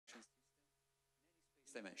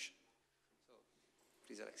dimension. So,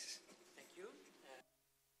 please, Alexis. Thank you.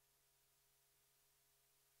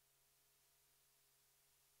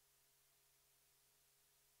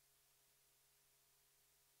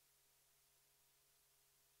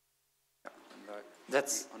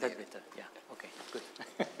 That's better. Yeah. Okay. Good.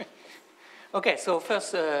 Okay. So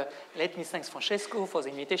first, let me thank Francesco for the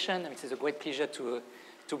invitation. It is a great pleasure to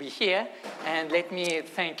be here, and let me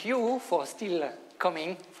thank you for still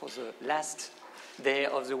coming for the last day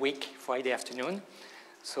of the week, Friday afternoon.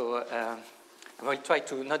 So I will try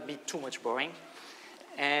to not be too much boring,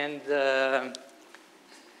 and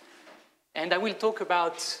I will talk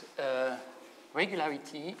about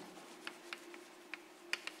regularity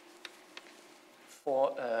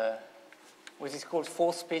for what is called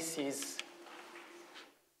four species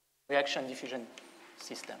reaction diffusion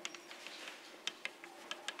system.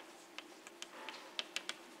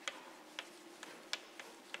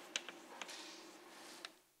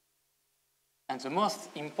 And the most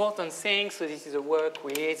important thing, so this is a work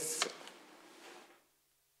with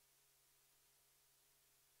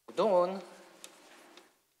Goudon,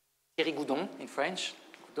 Thierry Goudon in French,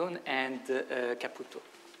 Goudon, and Caputo.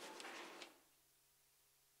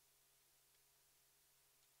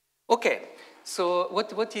 Okay, so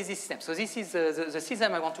what is this system? So this is the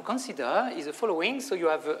system I want to consider is the following. So you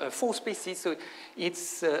have four species. So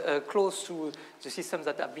it's close to the systems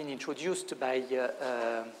that have been introduced by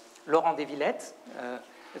Laurent Desvillettes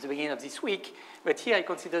at the beginning of this week. But here I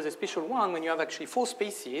consider the special one when you have actually four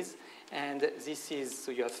species. And this is,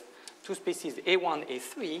 so you have two species, A1,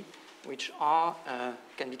 A3, which are,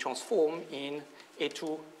 can be transformed in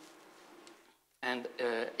A2 and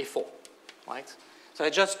A4, right? So I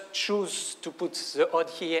just choose to put the odd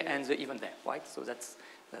here and the even there, right? So that's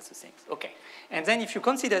the thing. Okay. And then if you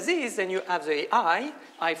consider this, then you have the I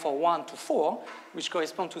for 1 to 4, which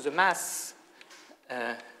correspond to the mass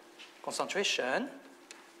concentration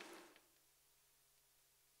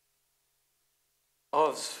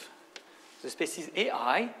of the species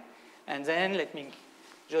AI. And then let me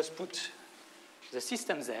just put the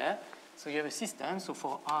system there. So you have a system, so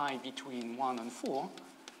for I between 1 and 4,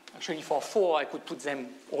 actually, for 4, I could put them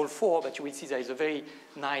all 4, but you will see there is a very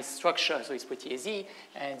nice structure, so it's pretty easy.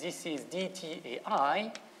 And this is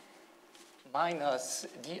dTAI minus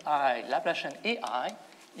di Laplacian AI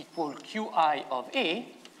equal Qi of A,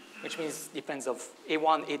 which means depends of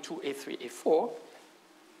A1, A2, A3, A4.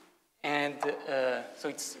 And so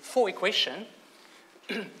it's 4 equations.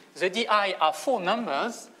 The di are 4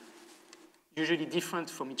 numbers, usually different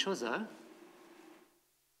from each other.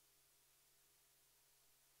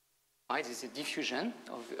 Right, this is a diffusion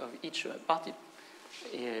of each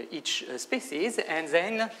each species, and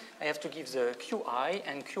then I have to give the Qi,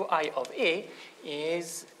 and Qi of A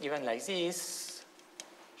is given like this.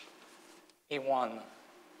 A1, if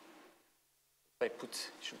I put,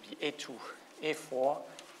 it should be A2, A4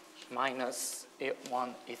 minus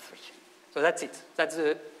A1, A3. So that's it. That's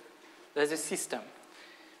the system.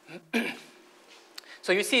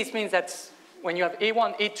 So you see, it means that when you have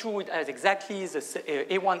A1, A2, it has exactly the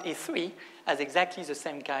A1, A3 has exactly the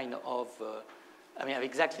same kind of, have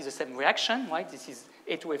exactly the same reaction, right? This is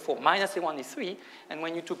A2, A4 minus A1, A3. And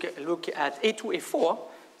when you took a look at A2, A4,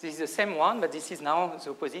 this is the same one, but this is now the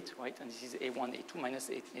opposite, right? And this is A1, A2 minus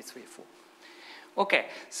A3, A4. Okay,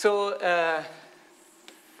 so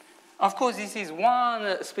of course, this is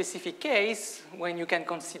one specific case when you can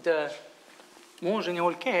consider more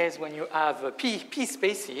general case when you have P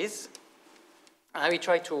spaces. I will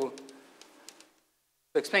try to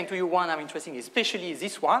explain to you one I'm interested in, especially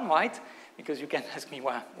this one, right? Because you can ask me,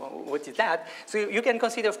 well, what is that? So you can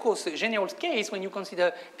consider, of course, a general case when you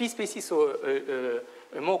consider P spaces, so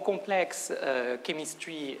a more complex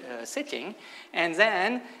chemistry setting. And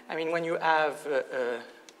then, when you have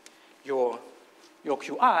your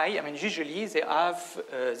Qi, usually they have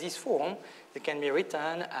this form. They can be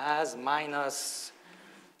written as minus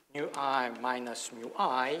mu I minus mu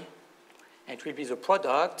I. And it will be the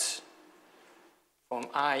product from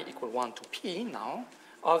I equal 1 to P now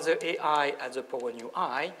of the AI at the power nu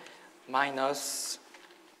I minus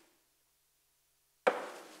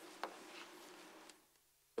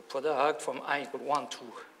the product from I equal 1 to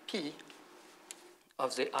P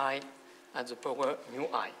of the I at the power mu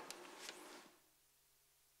I.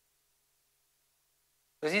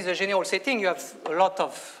 So this is a general setting. You have a lot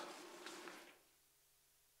of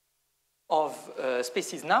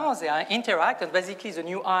species now. They are interact, and basically the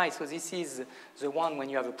nu I, so this is the one when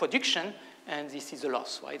you have a production, and this is the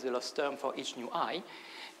loss, right? The loss term for each nu I.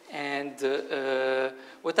 And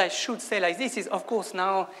what I should say like this is, of course,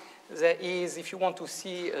 now there is, if you want to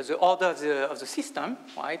see the order of the system,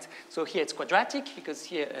 right? So here it's quadratic, because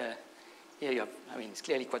here you have, I mean, it's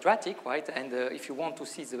clearly quadratic, right? And if you want to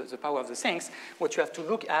see the power of the things, what you have to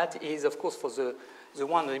look at is, of course, for the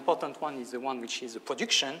important one is the one which is the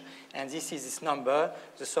production, and this is this number,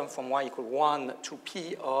 the sum from y equal 1 to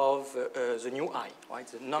p of the new I, right?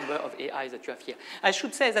 The number of AIs that you have here. I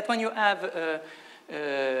should say that when you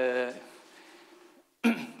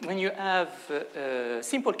have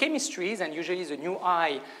simple chemistries, and usually the new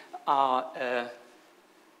I are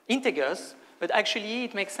integers, but actually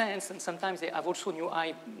it makes sense, and sometimes they have also new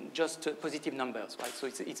I just positive numbers, right? So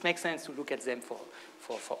it makes sense to look at them for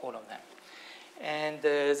all of them. And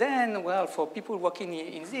then, well, for people working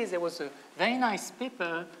in this, there was a very nice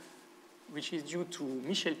paper which is due to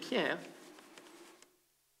Michel Pierre.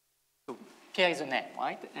 So Pierre is a name,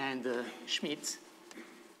 right? And Schmidt,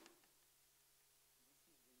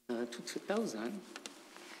 2000.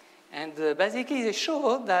 And basically they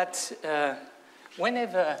showed that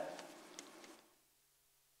whenever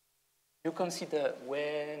you consider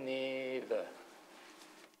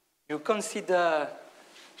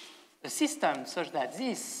a system such that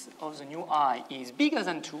this of the new I is bigger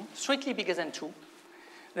than 2, strictly bigger than 2,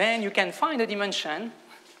 then you can find a dimension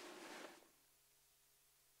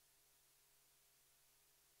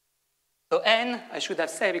so n, I should have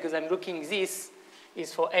said, because I'm looking, this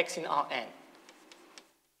is for x in Rn.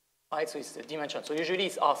 Right, so it's the dimension. So usually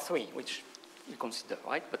it's R3, which you consider,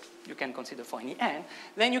 right? But you can consider for any n.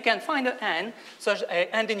 Then you can find an n such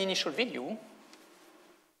and an initial value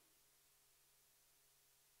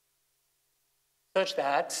such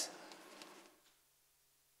that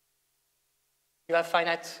you have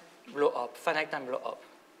finite blow up, finite time blow up.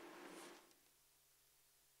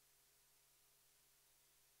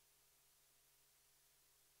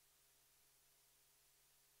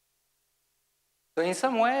 So in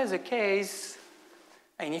some ways, the case,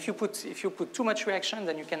 and if you put too much reaction,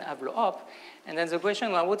 then you can have blow up. And then the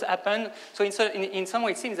question, well, what happened? So in some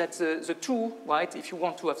way, it seems that the 2, right, if you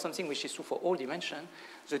want to have something which is true for all dimensions,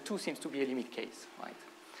 the 2 seems to be a limit case, right?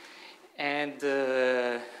 And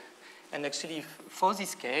actually, for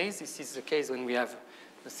this case, this is the case when we have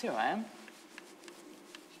the theorem.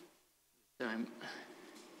 I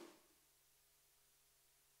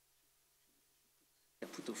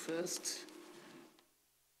put it first.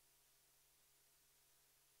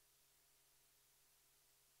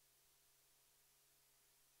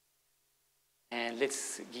 And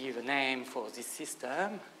let's give a name for this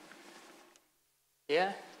system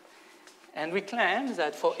here. And we claim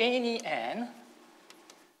that for any n,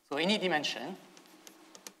 so any dimension,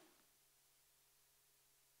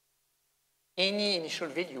 any initial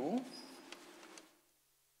value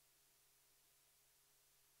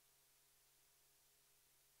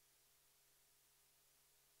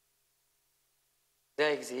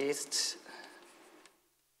there exists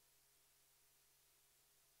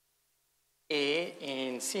A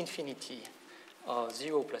in C infinity of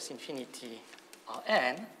 0 plus infinity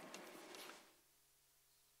Rn,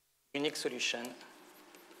 unique solution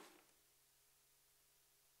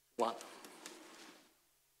 1.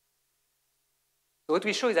 So what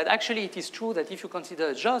we show is that actually it is true that if you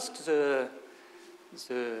consider just the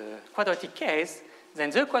quadratic case, then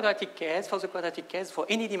the quadratic case, for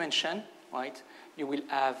any dimension, right, you will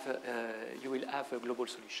have a global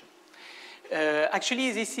solution.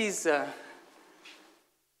 Actually, this is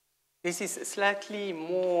slightly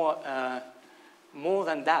more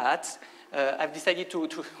than that. I've decided to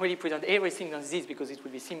really present everything on this because it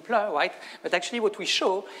will be simpler, right? But actually what we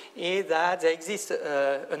show is that there exists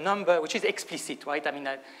a number which is explicit, right? I mean,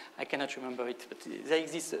 I cannot remember it, but there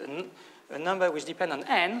exists a number which depends on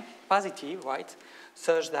n, positive, right?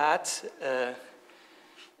 Such that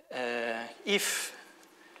if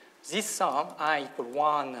this sum, I equal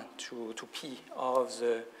 1 to p of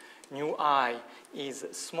the new I is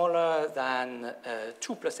smaller than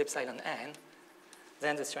 2 plus epsilon n,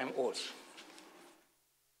 then the theorem holds.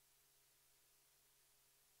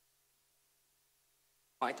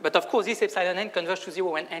 Right? But of course, this epsilon n converges to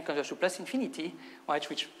 0 when n converges to plus infinity, right?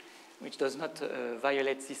 which does not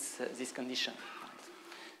violate this condition. Right?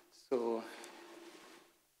 So,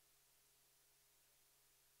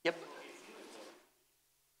 yep.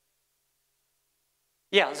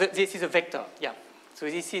 Yeah, this is a vector, yeah. So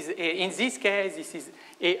this is, in this case, this is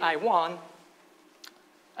AI1.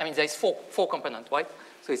 I mean, there is four components, right?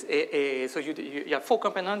 So it's so you have 4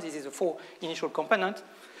 components. This is the 4 initial components.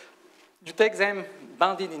 You take them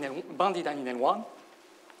bounded and in L1.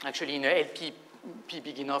 Actually, in a LP, P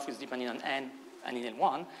big enough is depending on n and in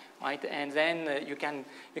L1, right? And then you can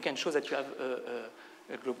show that you have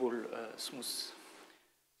a global smooth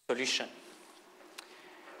solution.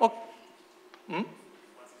 Oh. Hmm?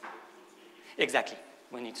 Exactly.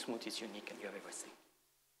 When it's smooth, it's unique, and you have everything.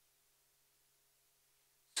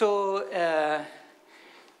 So,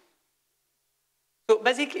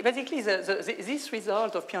 basically this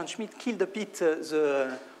result of Pierre and Schmidt killed a bit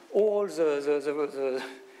all the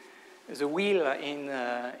wheel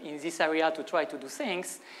in this area to try to do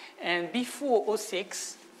things. And before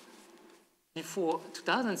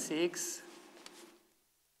 2006,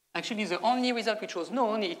 actually the only result which was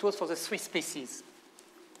known, it was for the three species.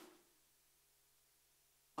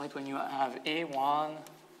 Right, when you have A1,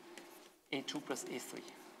 A2 plus A3.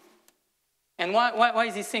 And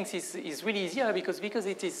why these things is really easier? Because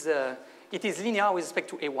it is linear with respect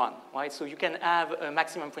to A1, right? So you can have a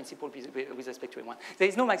maximum principle with respect to A1. There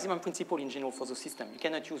is no maximum principle in general for the system. You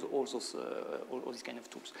cannot use all those all these kind of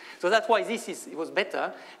tools. So that's why it was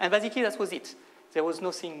better. And basically that was it. There was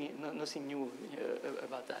nothing new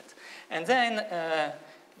about that. And then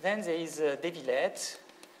there is Devillet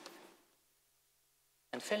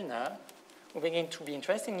and Fellner who begin to be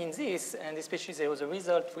interested in this, and especially there was a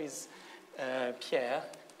result with Pierre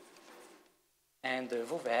and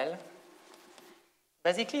Vauvel.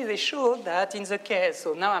 Basically, they showed that in the case,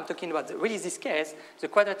 so now I'm talking about really this case, the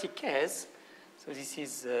quadratic case. So this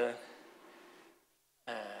is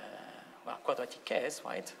quadratic case,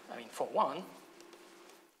 right? I mean, for one,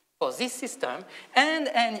 for this system, and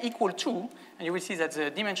n equal 2, and you will see that the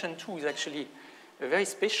dimension 2 is actually very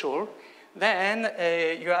special. Then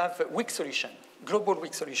you have weak solution, global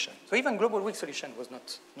weak solution. So even global weak solution was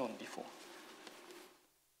not known before.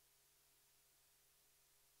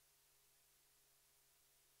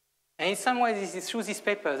 And in some ways, this is through this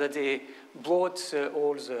paper that they brought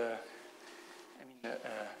all the,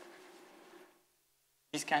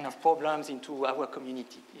 these kind of problems into our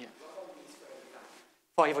community. Yeah.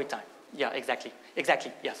 For every time. Yeah, exactly.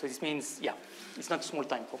 Exactly. Yeah. So this means, yeah, it's not small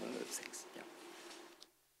time problem things.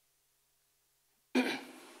 Yeah.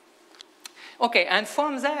 Okay, and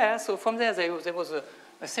from there, there was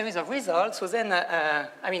a series of results. So then,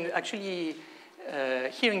 actually,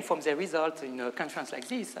 hearing from the result in a conference like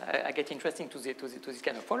this, I get interested to this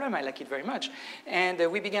kind of problem. I like it very much. And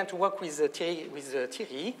we began to work with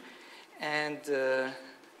Thierry. And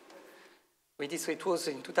we did, so it was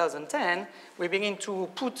in 2010. We began to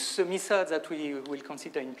put the methods that we will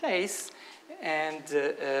consider in place. And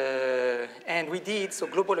we did, so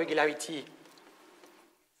global regularity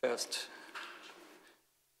first.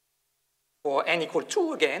 For n equal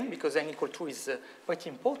 2 again, because n equal 2 is quite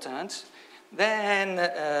important. Then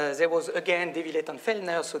there was again Devillet and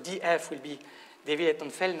Fellner, so DF will be Devillet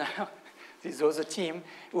and Fellner, this other team,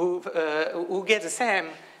 who get the same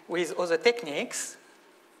with other techniques.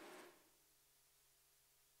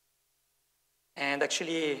 And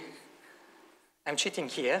actually, I'm cheating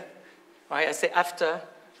here. Right? I say after,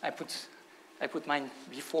 I put mine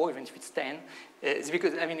before, even if it's 10. It's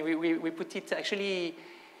because, I mean, we put it actually,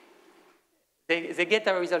 they get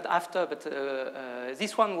our result after, but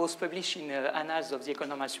this one was published in Annals of the École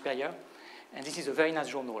Normale Supérieure. And this is a very nice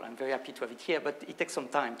journal. I'm very happy to have it here, but it takes some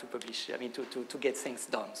time to publish, I mean, to get things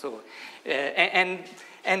done. So,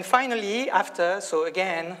 and finally, after, so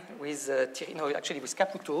again, with, actually with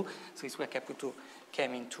Caputo, so it's where Caputo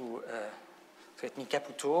came into, so it means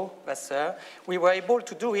Caputo, Vasseur, we were able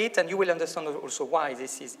to do it, and you will understand also why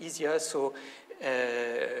this is easier. So,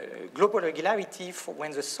 global regularity for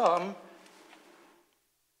when the sum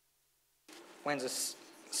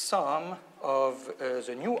of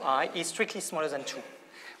the new I is strictly smaller than 2.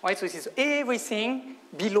 Right? So this is everything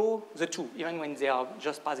below the 2, even when they are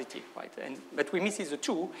just positive. Right? But we miss the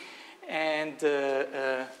 2. And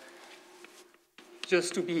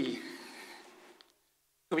just to be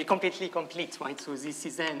completely complete, right? So this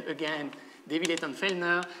is then, again, Devillet and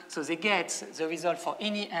Fellner. So they get the result for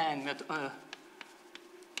any n,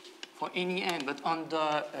 but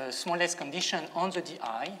under smallest condition on the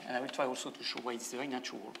di, and I will try also to show why it's very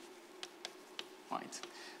natural. Right.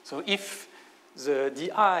 So if the di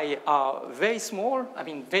are very small, I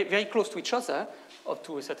mean very close to each other, up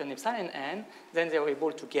to a certain epsilon n, then they are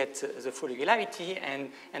able to get the full regularity,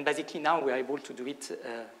 and basically now we are able to do it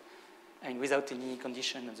without any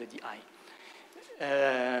condition on the di.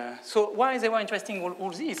 So why they were interesting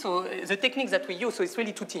all this? So the techniques that we use, so it's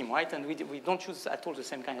really two teams, right? And we don't use at all the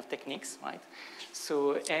same kind of techniques, right?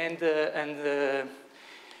 So and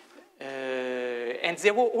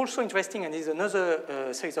they were also interesting, and there's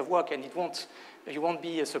another series of work, and you won't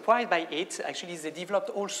be surprised by it. Actually, they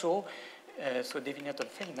developed also, so Devillet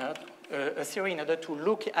and Fellner, a theory in order to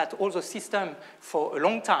look at all the system for a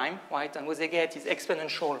long time, right? And what they get is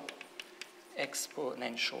exponential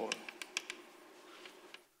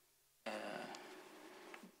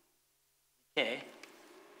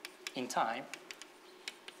in time.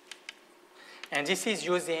 And this is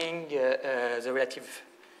using the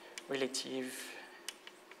relative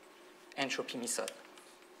entropy method.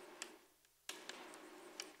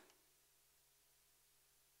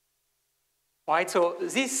 Right, so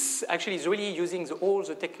this actually is really using all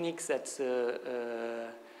the techniques that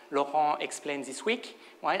Laurent explained this week.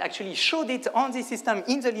 Right, actually showed it on the system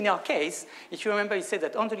in the linear case. If you remember, he said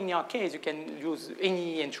that on the linear case, you can use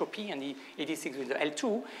any entropy, and he did this with the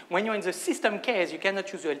L2. When you're in the system case, you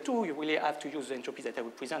cannot use the L2. You really have to use the entropy that I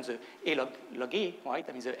will present, the A log A, right?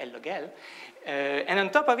 I mean, the L log L. And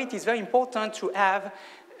on top of it, it's very important to have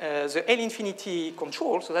the L infinity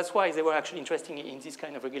control, so that's why they were actually interested in this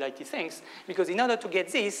kind of regularity things, because in order to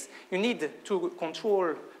get this, you need to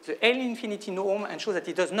control the L infinity norm and show that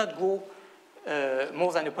it does not go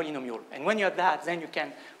more than a polynomial. And when you have that, then you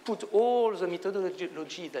can put all the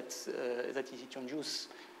methodology that is introduced,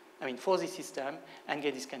 I mean, for this system and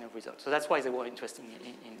get this kind of result. So that's why they were interested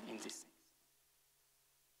in this.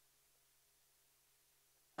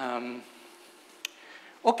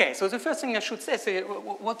 Okay, so the first thing I should say is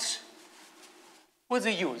what's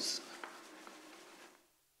the use?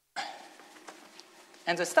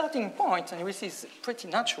 And the starting point, and this is pretty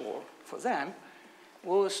natural for them,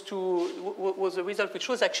 was the result which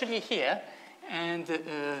was actually here, and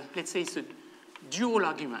let's say it's a dual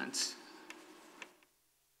argument,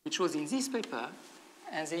 which was in this paper,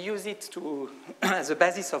 and they use it as a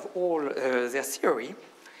basis of all their theory,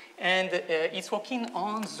 and it's working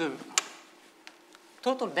on the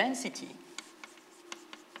total density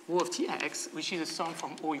rho of Tx, which is a sum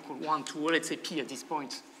from O equal 1 to, let's say, P at this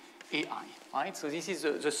point, AI, right? So this is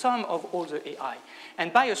the sum of all the AI.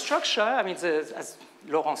 And by a structure, I mean, as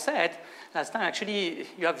Laurent said last time, actually,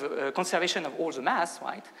 you have a conservation of all the mass,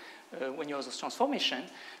 right, when you have this transformation.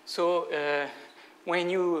 So when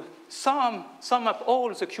you sum up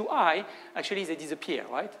all the Qi, actually, they disappear,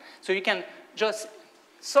 right? So you can just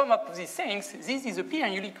sum up these things, these disappear,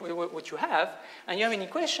 and you look what you have, and you have an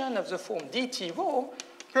equation of the form dt rho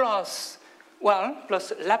plus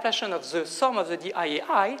Laplacian of the sum of the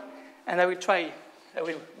diai, and I will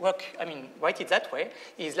write it that way,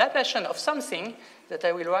 is Laplacian of something that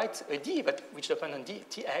I will write a d, but which depends on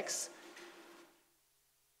dtx,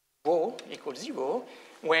 rho equals 0,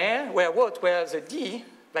 where the d,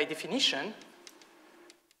 by definition,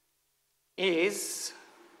 is,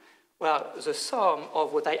 well, the sum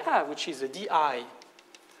of what I have, which is the di ai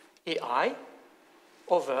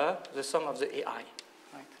over the sum of the ai.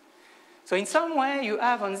 Right? So in some way, you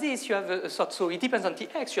have on this, you have a sort, so it depends on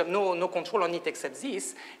tx, you have no control on it except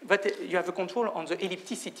this, but you have a control on the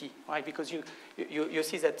ellipticity, right? Because you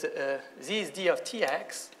see that this d of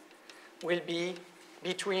tx will be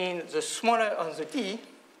between the smaller of the d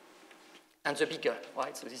and the bigger,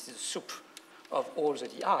 right? So this is the soup of all the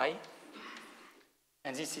di.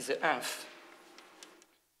 And this is the nth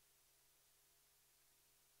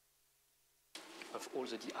of all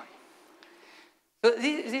the di. So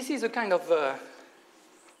this is a kind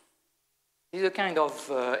of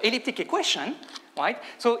elliptic equation, right?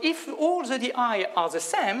 So if all the di are the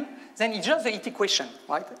same, then it's just the it equation,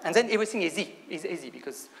 right? And then everything is easy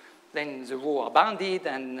because then the rows are bounded,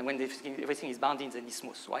 and when everything is bounded, then it's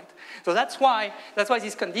smooth, right? So that's why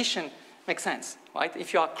this condition makes sense, right?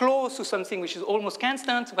 If you are close to something which is almost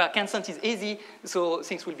constant, where constant is easy, so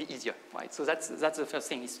things will be easier, right? So that's the first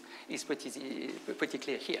thing is pretty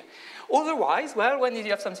clear here. Otherwise, well, when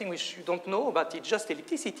you have something which you don't know about, it's just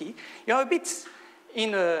ellipticity, you are a bit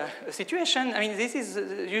in a situation. I mean, this is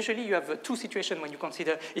usually you have two situations when you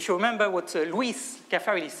consider. If you remember what Luis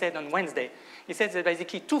Caffarelli said on Wednesday, he said that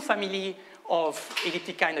basically two family of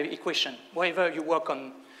elliptic kind of equation, wherever you work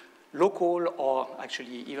on local or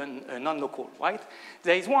actually even non-local, right?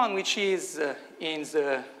 There is one which is in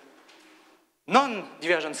the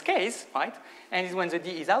non-divergence case, right? And is when the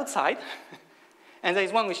D is outside. And there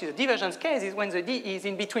is one which is a divergence case, is when the D is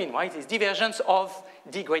in between, right? It's divergence of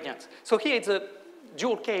D gradient. So here it's a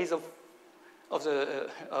dual case of the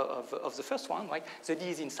first one, right? The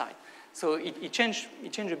D is inside. So it changed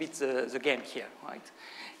a bit the game here, right?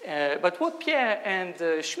 But what Pierre and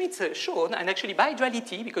Schmidt showed, and actually by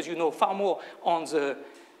duality, because you know far more on the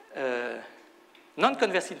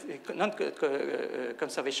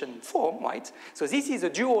non-conservation form, right? So this is a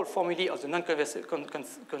dual formulae of the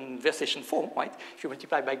non-conservation form, right? If you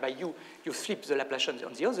multiply by u, you flip the Laplacian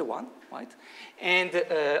on the other one, right? And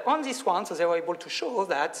on this one, so they were able to show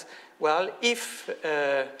that, well, if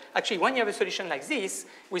actually when you have a solution like this,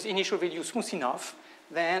 with initial value smooth enough,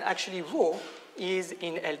 then actually rho is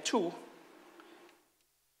in L2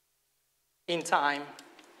 in time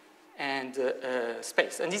and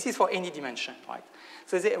space. And this is for any dimension, right?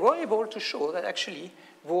 So they were able to show that actually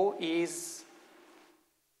rho is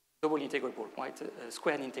double integrable, right?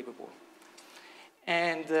 Squared integrable.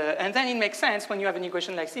 And then it makes sense when you have an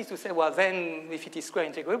equation like this to say, well, then if it is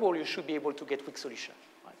square integrable, you should be able to get weak solution,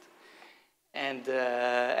 right? And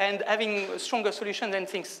having a stronger solution, then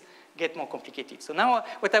things get more complicated. So now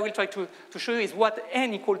what I will try to show you is what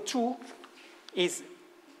n equal 2 is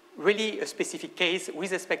really a specific case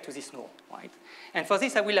with respect to this norm, right? And for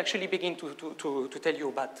this, I will actually begin to tell you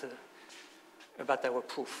about our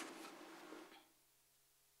proof.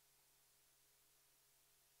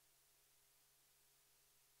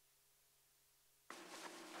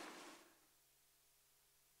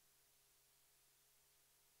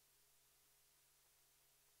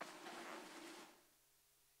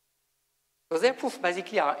 So their proof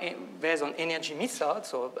basically are based on energy methods.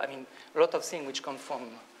 So, I mean, a lot of things which come from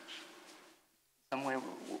somewhere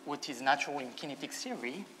what is natural in kinetic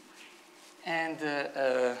theory. And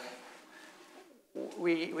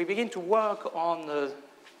we begin to work on the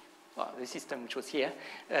system which was here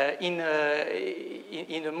in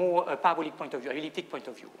a more parabolic point of view, elliptic point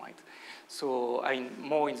of view, right? So I mean,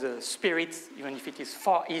 more in the spirit, even if it is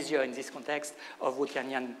far easier in this context of what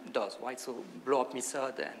Yanyan does, right? So blow-up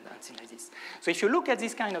method and things like this. So if you look at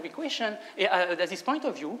this kind of equation, at this point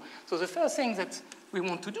of view, so the first thing that we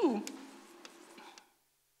want to do,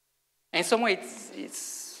 in some way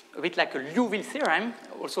it's a bit like a Liouville theorem.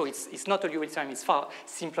 Also, it's not a Liouville theorem, it's far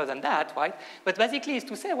simpler than that, right? But basically it's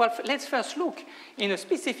to say, well, let's first look in a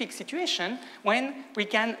specific situation when we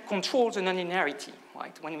can control the nonlinearity,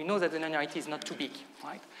 right? When we know that the nonlinearity is not too big,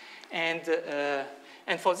 right? And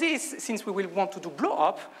for this, since we will want to do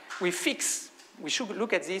blow-up, we should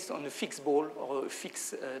look at this on a fixed ball or a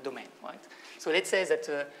fixed domain, right? So let's say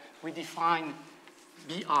that we define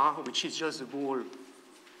BR, which is just the ball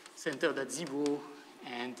centered at 0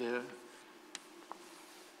 and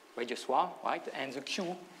radius 1, right? And the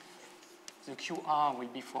QR will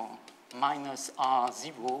be for minus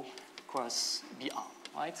R0 cross BR,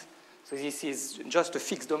 right? So this is just a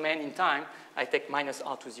fixed domain in time. I take minus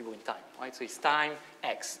R to 0 in time, right? So it's time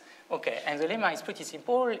x. Okay, and the lemma is pretty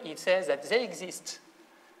simple. It says that there exists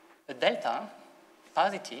a delta,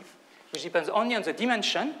 positive, which depends only on the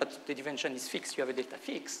dimension, but the dimension is fixed, you have a delta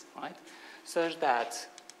fixed, right? Such that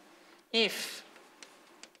if,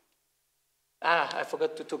 I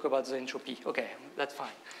forgot to talk about the entropy. Okay, that's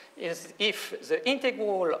fine. If the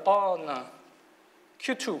integral on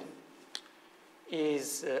Q2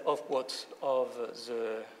 is of what? Of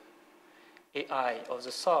the AI of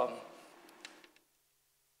the sum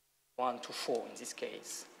 1 to 4 in this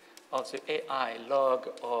case, of the AI log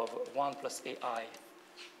of 1 plus AI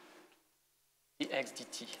dx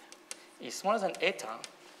dt is smaller than eta,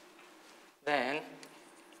 then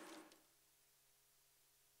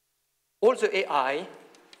all the AI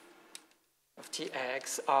of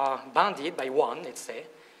Tx are bounded by 1, let's say,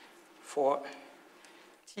 for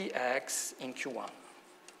Tx in Q1.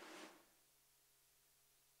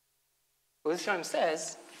 So this theorem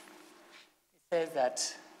says,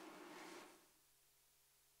 that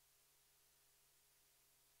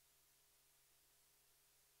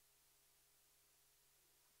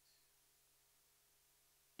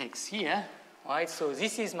X here, right? So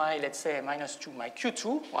this is my, let's say, minus 2, my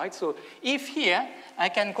Q2, right? So if here I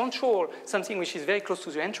can control something which is very close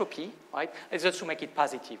to the entropy, right? It's just to make it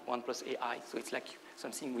positive, 1 plus AI. So it's like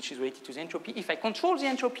something which is related to the entropy. If I control the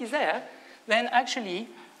entropy there, then actually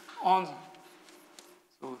on,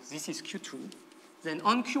 so this is Q2, then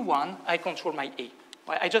on Q1 I control my A.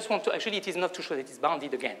 Right? I just want to, actually it is enough to show that it's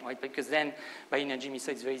bounded again, right? Because then by energy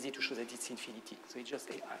method it's very easy to show that it's infinity. So it's just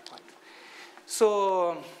AI, right?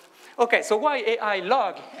 So, okay, so why AI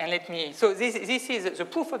log? And let me, so this is, the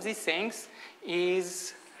proof of these things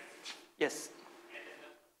is, yes?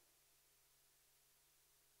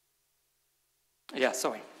 Yeah,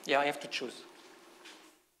 sorry. Yeah, I have to choose.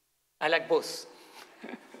 I like both.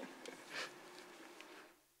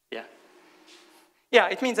 Yeah. Yeah,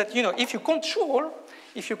 it means that, you know, if you control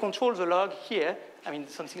the log here, I mean,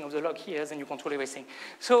 something of the log here, then you control everything.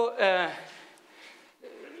 So,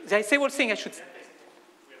 there is several things I should say.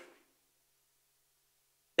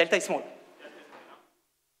 Delta is small.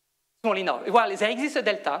 Small enough. Well, there exists a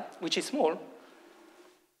delta, which is small.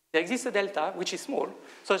 There exists a delta, which is small,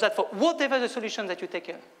 so that for whatever the solution that you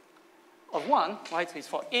take of 1, right, so it's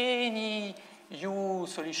for any U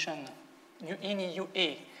solution, any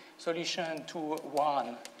UA solution to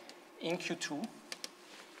 1 in Q2,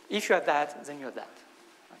 if you have that, then you have that.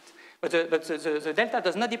 Right? But the delta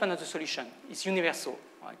does not depend on the solution. It's universal,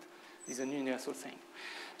 right? It's a universal thing.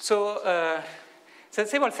 So So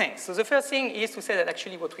several things. So the first thing is to say that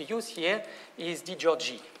actually what we use here is d George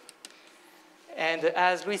G. And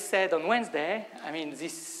as we said on Wednesday, I mean,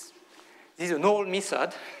 this is an old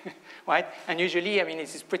method, right? And usually, I mean,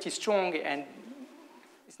 it is pretty strong, and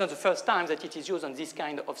it's not the first time that it is used on this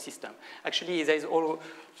kind of system. Actually, there is all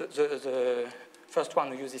the first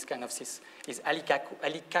one who used this kind of system is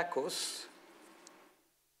Alikakos,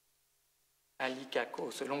 a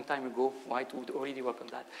long time ago, right, who would already work on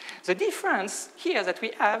that. The difference here that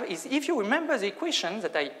we have is, if you remember the equation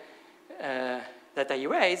that I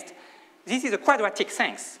erased, this is a quadratic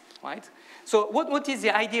things, right? So what is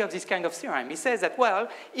the idea of this kind of theorem? It says that, well,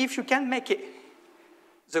 if you can make it,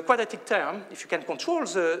 the quadratic term, if you can control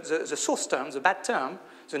the source term, the bad term,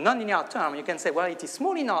 the nonlinear term, you can say, well, it is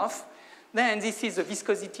small enough, then this is the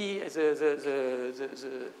viscosity,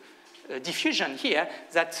 the diffusion here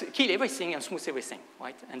that kill everything and smooth everything,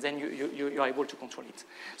 right? And then you are able to control it.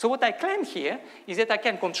 So what I claim here is that I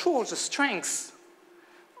can control the strength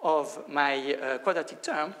of my quadratic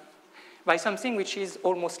term by something which is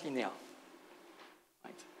almost linear.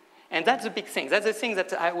 Right? And that's the big thing. That's the thing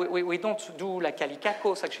that we don't do like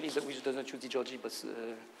Alikakos, actually, which doesn't use DGorG, but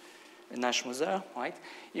Nash-Moser, right?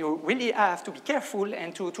 You really have to be careful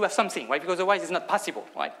and to have something, right? Because otherwise it's not possible,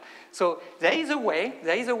 right? So there is a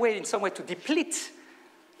way in some way to deplete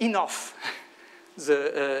enough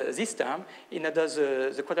this term, in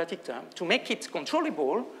other the quadratic term, to make it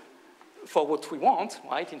controllable for what we want,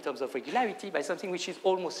 right, in terms of regularity, by something which is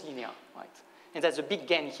almost linear, right? And that's the big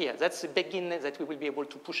gain here. That's the big gain that we will be able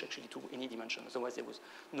to push actually to any dimension. Otherwise there was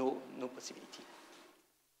no possibility.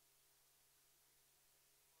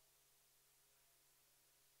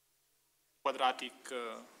 Quadratic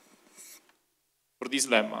for this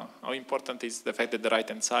lemma, how important is the fact that the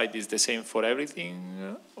right-hand side is the same for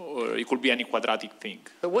everything, or it could be any quadratic thing?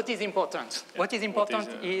 So what is important? Yeah. What is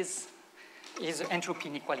important is entropy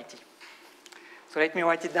inequality. So let me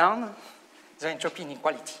write it down, the entropy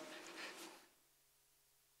inequality.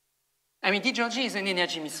 I mean, DGorG is an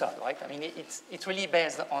energy method, right? I mean, it's really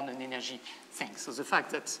based on an energy thing. So the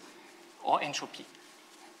fact that, or entropy.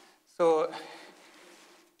 So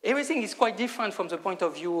everything is quite different from the point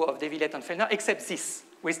of view of De Villet and Fellner, except this.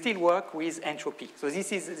 We still work with entropy. So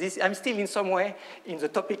I'm still in some way in the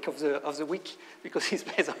topic of the week because it's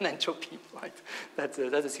based on entropy, right? That's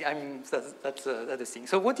the thing. I mean, that's the thing.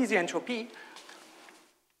 So what is the entropy?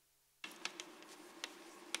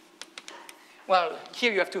 Well,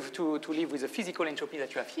 here you have to live with the physical entropy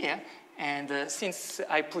that you have here. And since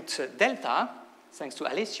I put delta, thanks to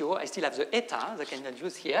Alessio, I still have the eta that I can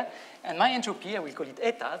use here. And my entropy, I will call it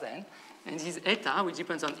eta then. And this eta, which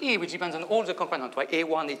depends on A, which depends on all the components, right?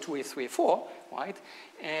 A1, A2, A3, A4, right?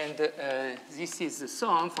 And this is the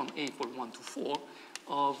sum from A equal 1 to 4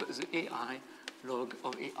 of the AI log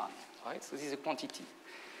of AI, right? So this is a quantity.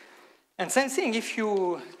 And same thing, if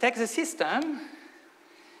you take the system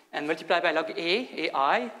and multiply by log A,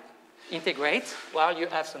 AI, integrate, well, you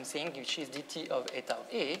have something which is dt of eta of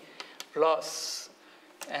A plus,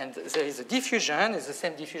 and there is a diffusion, it's the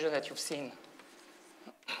same diffusion that you've seen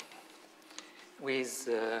with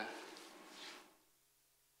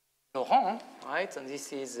Laurent, right? And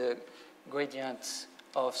this is a gradient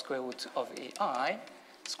of square root of AI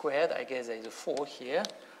squared, I guess there is a 4 here,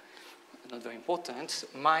 not very important,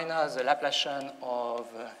 minus the Laplacian of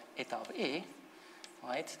eta of A,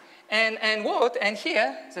 right? And what? And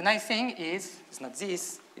here, the nice thing is, it's not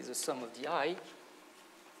this, it's the sum of di.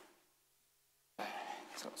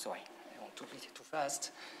 So, sorry, I want to read it too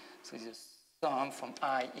fast. So it's a sum from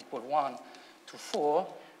I equal 1 to 4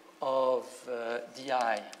 of di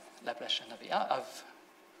Laplacian of AI, of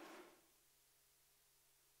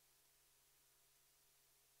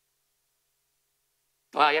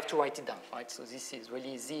well, I have to write it down, right? So this is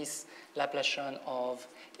really this Laplacian of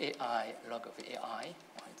AI log of AI,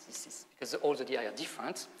 right? This is because all the di are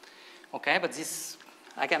different, okay? But this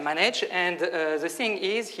I can manage, and the thing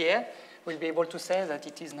is here we'll be able to say that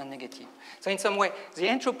it is non-negative. So in some way, the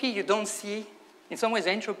entropy you don't see. In some way,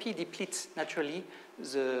 the entropy depletes naturally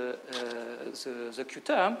the Q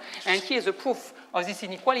term. And here, the proof of this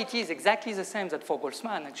inequality is exactly the same that for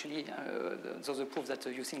Boltzmann, actually, so the proof that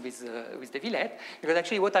you're seeing with De Villet. Because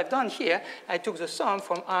actually, what I've done here, I took the sum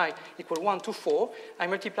from I equal 1 to 4. I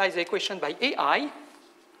multiply the equation by AI,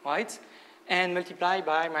 right? And multiply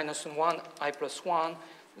by minus 1, I plus 1,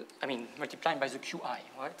 I mean, multiplying by the QI,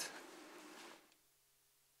 right?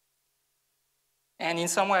 And in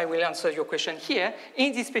some way, I will answer your question here.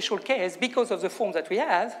 In this special case, because of the form that we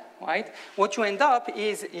have, right, what you end up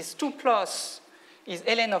is 2 plus is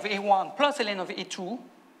ln of A1 plus ln of A2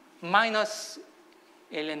 minus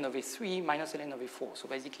ln of A3 minus ln of A4. So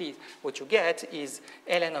basically, what you get is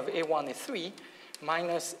ln of A1, A3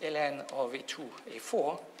 minus ln of A2,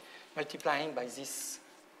 A4, multiplying by this,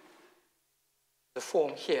 the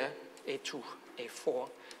form here, A2, A4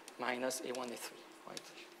 minus A1, A3, right?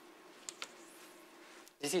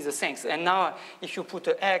 This is the things. And now, if you put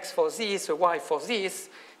an x for this, a y for this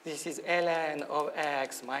is ln of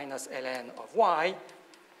x minus ln of y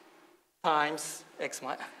times x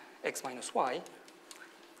minus y.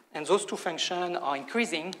 And those two functions are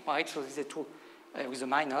increasing, right? So these are two with a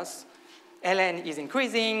minus. Ln is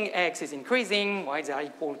increasing, x is increasing, right? They are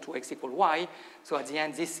equal to x equal y. So at the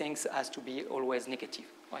end, these things has to be always negative,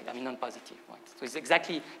 right? I mean, non-positive, right? So it's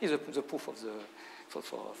exactly the proof of the,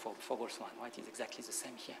 for Boltzmann, right? It's exactly the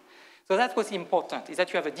same here. So that's what's important, is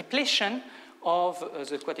that you have a depletion of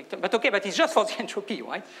the quadratic term. But okay, but it's just for the entropy,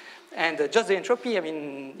 right? And just the entropy, I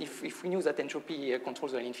mean, if we knew that entropy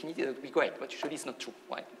controls the infinity, that would be great, but usually it's not true,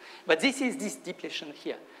 right? But this is this depletion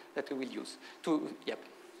here that we will use to, yep.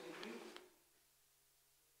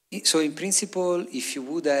 So in principle, if you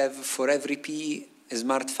would have for every p a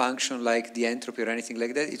smart function like the entropy or anything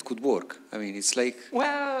like that, it could work. I mean, it's like...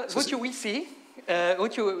 Well, so what you will see,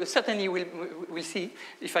 what you certainly will see,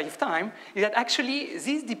 if I have time, is that actually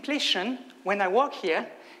this depletion, when I work here,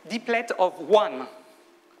 deplete of one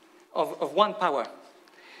power.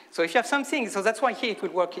 So if you have something, so that's why here it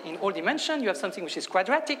will work in all dimensions. You have something which is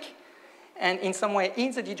quadratic, and in some way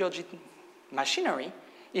in the de-Giorgi machinery,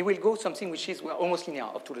 it will go something which is almost linear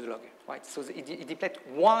up to the log, right? So it depletes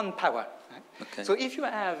one power. Right? Okay. So if you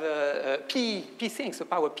have p things, the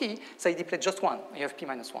power p, so it depletes just one. You have p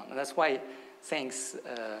minus one, and that's why things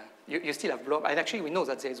you still have blow up. And actually, we know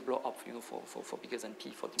that there is blow up, you know, for bigger than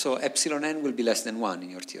p. So epsilon n will be less than 1 in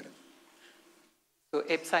your theorem. So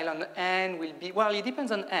epsilon n will be, well, it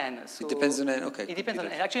depends on n. So it depends on n, okay. It depends on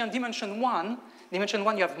n. Actually, on dimension one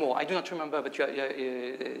you have more. I do not remember, but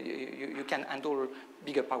you can handle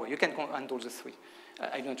bigger power. You can handle the 3.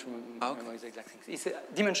 I don't remember the exact things. It's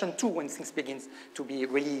dimension 2 when things begins to be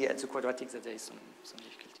really at the quadratics that there is some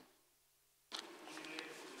difficulty.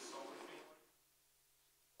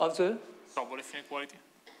 Of the? Sobolev inequality?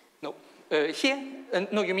 No. Here?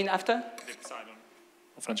 No, you mean after? The epsilon.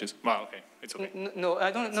 Francesco. Well, okay, it's okay. No,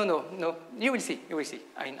 I don't. No. You will see. You will see.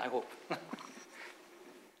 I mean, I hope.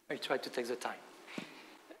 I try to take the time.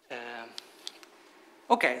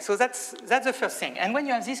 Okay, so that's the first thing. And when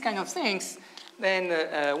you have these kind of things, then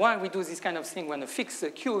why we do this kind of thing when a fixed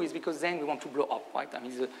Q is because then we want to blow up, right? I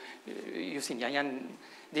mean, you've seen Yan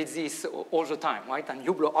did this all the time, right? And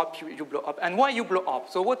you blow up, you blow up. And why you blow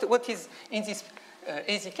up? So what is in this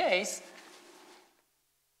easy case?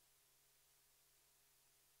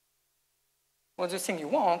 What's the thing you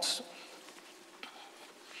want?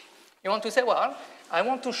 You want to say, well, I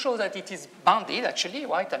want to show that it is bounded, actually,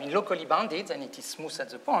 right? I mean, locally bounded, and it is smooth at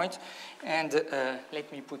the point. And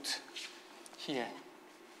let me put here.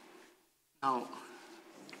 Now,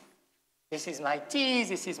 this is my t,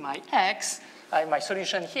 this is my x. I have my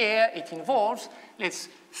solution here. It involves, let's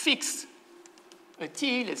fix a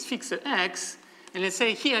t, let's fix an x. And let's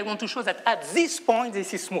say here I want to show that at this point,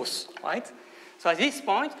 this is smooth, right? So at this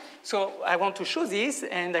point, so I want to show this,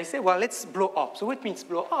 and I say, well, let's blow up. So what means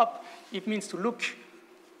blow up? It means to look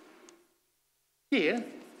here.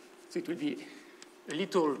 So it will be a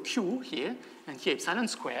little q here, and here epsilon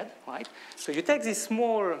squared, right? So you take these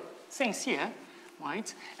small things here,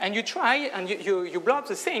 right? And you try, and you blow up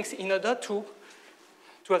the things in order to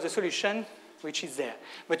have the solution which is there.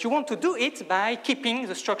 But you want to do it by keeping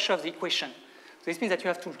the structure of the equation. So this means that you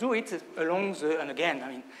have to do it along the, and again, I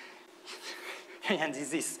mean, and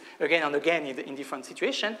this again and again in different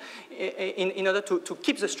situations, in order to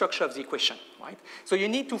keep the structure of the equation, right? So you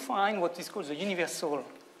need to find what is called the universal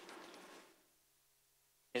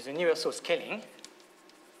scaling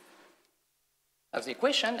of the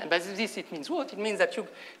equation. And by this, it means what? It means that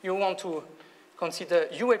you want to consider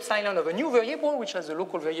u epsilon of a new variable, which has a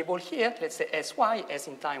local variable here, let's say sy, s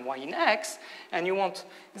in time, y in x, and you want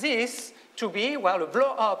this to be, well, a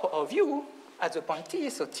blow up of u at the point t,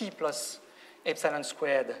 so t plus epsilon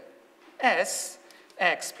squared s,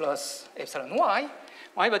 x plus epsilon y,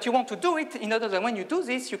 right? But you want to do it in order that when you do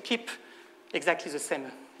this, you keep exactly the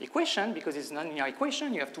same equation, because it's a nonlinear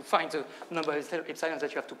equation. You have to find the number of epsilons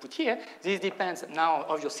that you have to put here. This depends now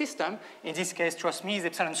of your system. In this case, trust me, is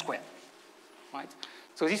epsilon squared, right?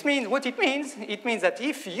 So this means, what it means that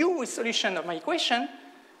if u is solution of my equation,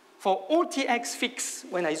 for all tx fixed,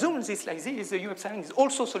 when I zoom this like this, the u epsilon is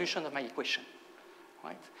also solution of my equation.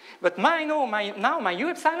 Right? But now my u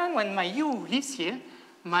epsilon, when my u lives here,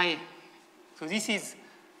 so this is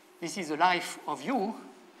the life of u.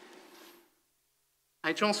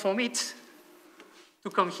 I transform it to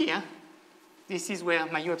come here. This is where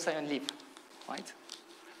my u epsilon live, right?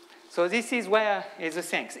 So this is where is the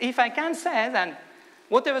things. If I can say, then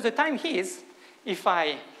whatever the time is, if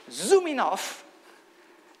I zoom enough,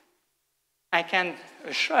 I can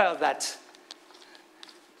assure that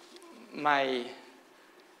my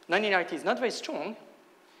nonlinearity is not very strong,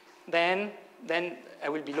 then I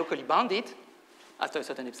will be locally bounded after a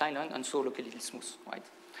certain epsilon, and so locally smooth, right?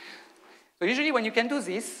 So usually when you can do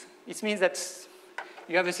this, it means that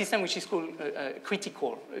you have a system which is called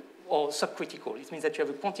critical or subcritical. It means that you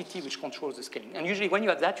have a quantity which controls the scaling. And usually when you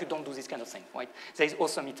have that, you don't do this kind of thing, right? There is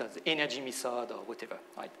also methods, energy method or whatever,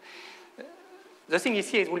 right? The thing is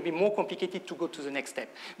here, it will be more complicated to go to the next step.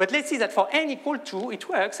 But let's see that for n equal to, it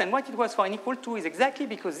works. And what it was for n equal to is exactly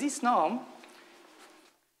because this norm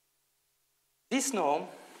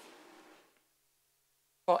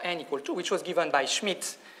for n equal to, which was given by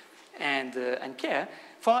Schmidt and Kerr,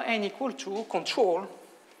 for n equal to control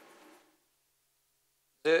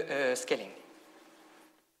the scaling,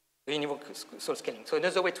 the universal scaling. So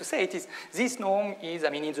another way to say it is this norm is, I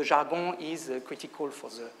mean, in the jargon, is critical for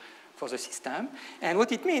the system. And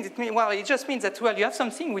what it means, well, it just means that, well, you have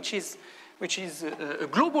something which is a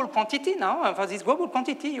global quantity now, and for this global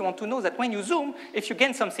quantity, you want to know that when you zoom, if you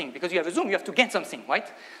gain something, because you have a zoom, you have to gain something, right?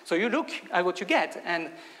 So you look at what you get,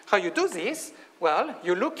 and how you do this, well,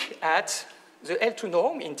 you look at the L2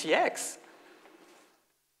 norm in Tx.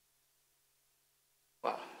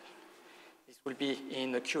 Well, this will be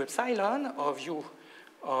in the Q epsilon of U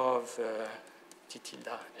of T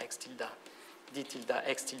tilde, X tilde, D tilde,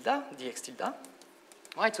 X tilde, dx tilde.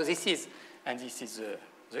 Right, so this is, and this is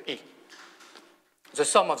the A. The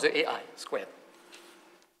sum of the AI squared.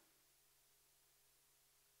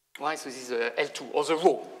 Right, so this is L2, or the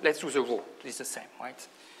rho. Let's do the rho. This is the same, right?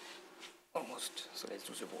 Almost. So let's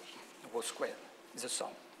do the rho. The rho squared is the sum.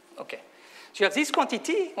 Okay. So you have this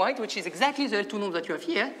quantity, right, which is exactly the L2 norm that you have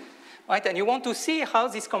here, right? And you want to see how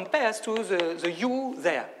this compares to the U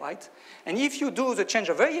there, right? And if you do the change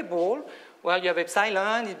of variable, well, you have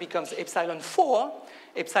epsilon, it becomes epsilon 4,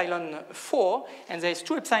 and there is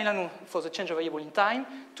 2 epsilon for the change of variable in time,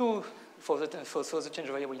 2 for the change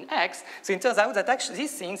of variable in x. So it turns out that actually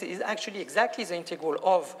these things is actually exactly the integral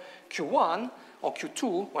of Q1 or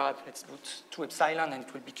Q2, well, let's put 2 epsilon and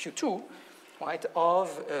it will be Q2, right, of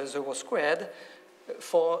the rho squared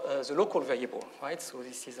for the local variable, right? So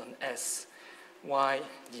this is on S, y,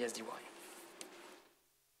 ds, dy.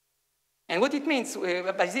 And what it means,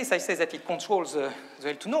 by this I say that it controls the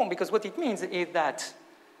L2 norm, because what it means is that,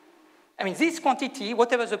 I mean, this quantity,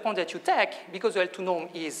 whatever the point that you take, because the L2 norm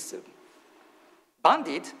is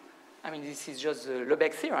bounded, I mean, this is just the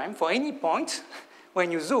Lebesgue theorem, for any point,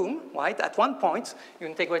 when you zoom, right, at one point, you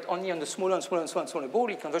integrate only on the smaller and smaller and smaller and smaller ball,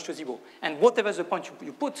 it converges to 0. And whatever the point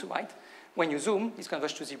you put, right, when you zoom, it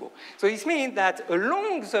converges to 0. So this means that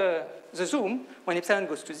along the zoom, when epsilon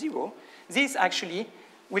goes to 0, this actually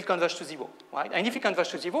will converge to 0, right? And if it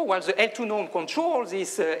converges to 0, well, the L2 norm controls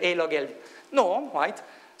this A log L norm, right?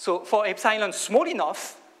 So for epsilon small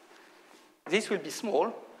enough, this will be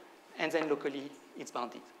small, and then locally it's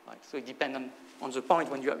bounded, right? So it depends on the point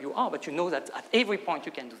when you are, but you know that at every point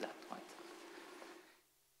you can do that, right?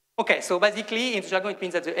 Okay, so basically in the jargon it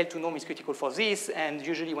means that the L2 norm is critical for this, and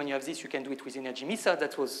usually when you have this, you can do it with energy method.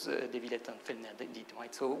 That was Devillet and Fellner did,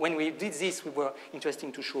 right? So when we did this, we were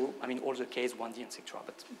interested to show, I mean, all the case, 1D, etc.,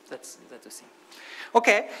 but that's the thing.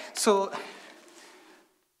 Okay, so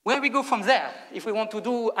where we go from there, if we want to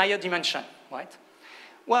do higher dimension, right?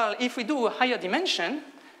 Well, if we do a higher dimension,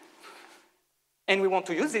 and we want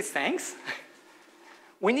to use these things,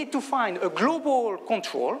 we need to find a global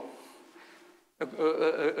control,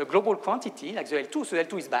 a global quantity, like the L2, so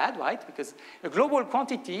L2 is bad, right? Because a global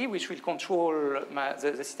quantity which will control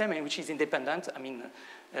the system and which is independent, I mean,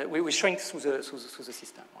 we shrink through the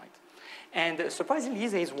system, right? And surprisingly,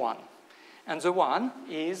 there is one. And the one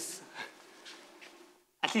is,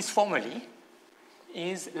 at least formally,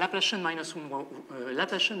 is Laplacian minus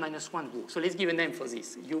 1 rho. So let's give a name for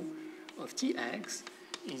this. U of Tx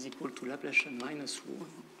is equal to Laplacian minus rho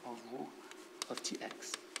of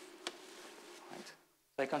Tx.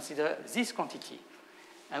 I consider this quantity.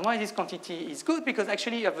 And why this quantity is good? Because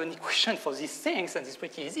actually you have an equation for these things, and it's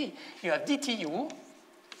pretty easy. You have dtu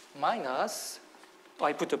minus, or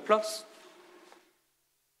I put a plus.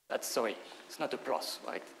 That's, sorry, it's not a plus,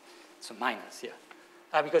 right? It's a minus here.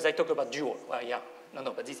 Because I talk about dual. Well, yeah,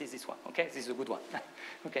 no, but this is this one, okay? This is a good one.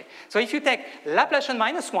 Okay, so if you take Laplacian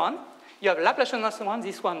minus 1, you have Laplacian minus 1,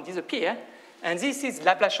 this one disappears, and this is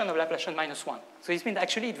Laplacian of Laplacian minus 1. So this means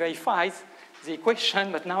actually it verifies the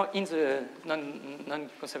equation, but now in the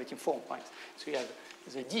non-conservative form, right? So you have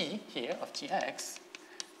the d here of tx,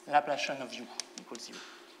 Laplacian of u equals 0.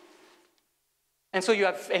 And so you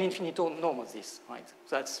have L infinito norm of this, right?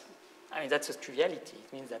 So that's, I mean, that's a triviality.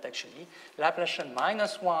 It means that actually Laplacian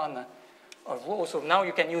minus 1 of rho, so now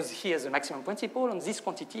you can use here the maximum principle on this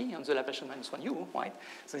quantity, on the Laplacian minus 1 u, right?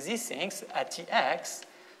 So these things at tx,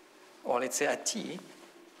 or let's say at t,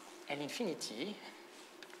 L infinity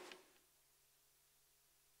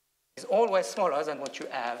is always smaller than what you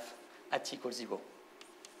have at t equals 0.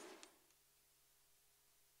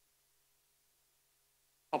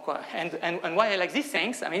 Okay. And why I like these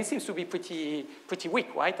things, I mean, it seems to be pretty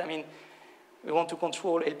weak, right? I mean, we want to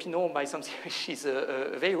control LP norm by something which is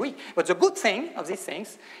very weak. But the good thing of these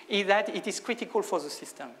things is that it is critical for the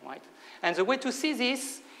system, right? And the way to see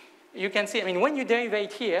this, you can see, I mean, when you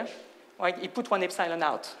derivate here, right, you put one epsilon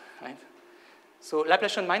out, right? So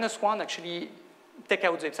Laplacian minus 1 actually take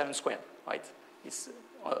out the epsilon squared, right? It's,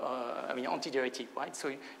 I mean, antiderivative, right? So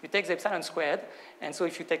you take the epsilon squared, and so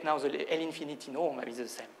if you take now the L infinity norm, it's the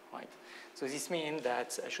same, right? So this means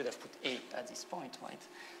that I should have put A at this point, right?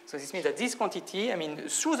 So this means that this quantity, I mean,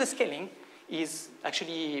 through the scaling, is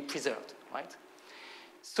actually preserved, right?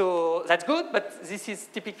 So that's good, but this is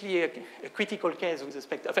typically a critical case with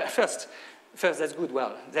respect to, first, that's good.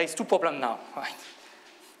 Well, there is two problems now, right?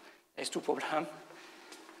 There's two problems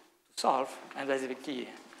to solve, and basically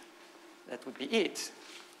that would be it.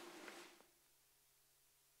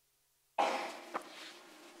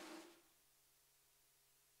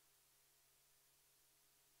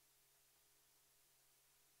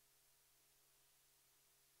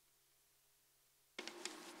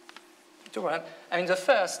 I mean, the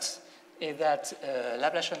first is that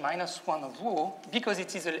Laplacian minus 1 of rho, because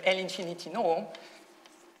it is an L infinity norm,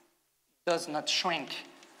 does not shrink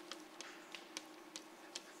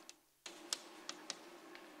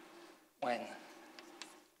when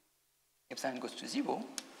epsilon goes to 0.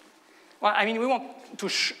 Well, I mean, we want to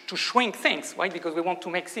shrink things, right? Because we want to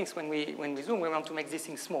make things, when we zoom, we want to make these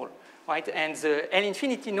things small, right? And the L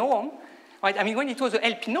infinity norm, right? I mean, when it was the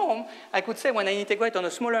LP norm, I could say when I integrate on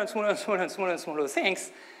a smaller and smaller and smaller and smaller and smaller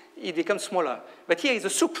things, it becomes smaller. But here is a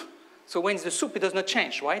soup. So when it's the soup, it does not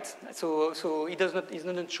change, right? So it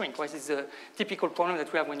doesn't shrink, right? It's a typical problem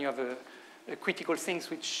that we have when you have a critical things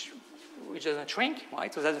which doesn't shrink,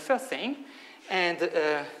 right? So that's the first thing. And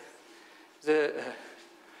the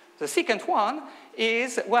second one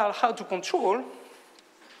is, well, how to control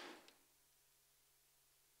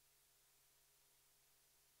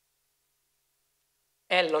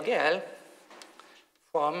L log L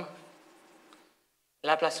from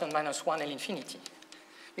Laplacian minus 1 L infinity.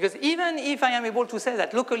 Because even if I am able to say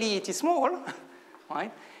that locally it is small,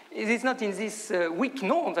 right, it is not in this weak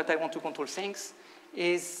norm that I want to control things,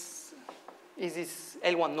 is this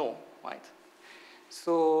L1 norm, right?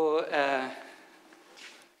 So,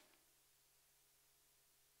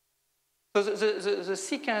 the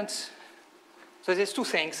secant, so there's two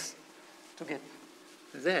things to get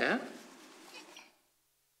there.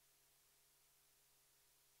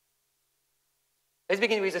 Let's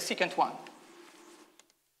begin with the secant one.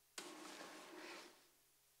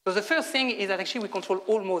 So the first thing is that actually we control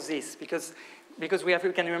almost this because we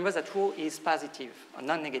can remember that rho is positive or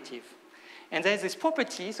non-negative. And there is this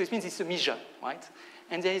property, so it means it's a measure, right?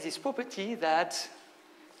 And there is this property that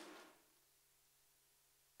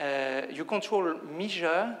you control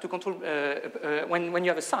measure to control when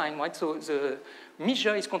you have a sign, right? So the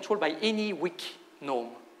measure is controlled by any weak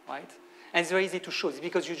norm, right? And it's very easy to show this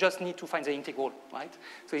because you just need to find the integral, right?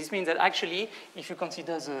 So this means that actually, if you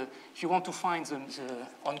consider if you want to find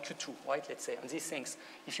on Q2, right, let's say, on these things,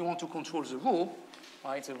 if you want to control the rho,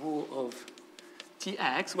 right, the rho of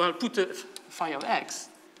Tx, well, put a phi of x,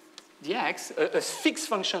 dx, a fixed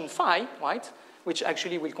function phi, right, which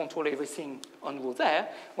actually will control everything on rho there.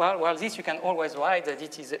 Well, this you can always write that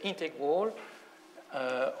it is the integral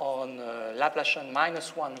on Laplacian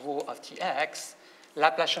minus 1 rho of Tx,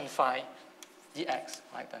 Laplacian phi dx,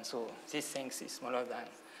 right? And so these things is smaller than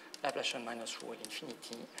Laplacian minus rho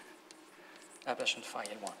infinity, Laplacian phi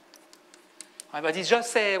L1. Right, but it's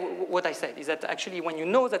just say what I said, is that actually when you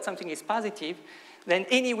know that something is positive, then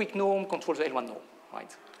any weak norm controls the L1 norm,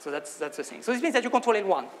 right? So that's the thing. So this means that you control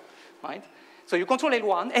L1, right? So you control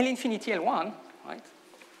L1, L infinity L1, right?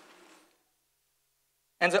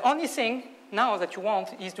 And the only thing now that you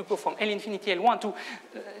want is to go from L infinity L1 to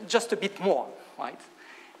just a bit more, right?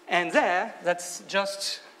 And there, that's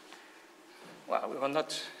just, well, we will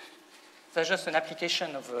not, that's just an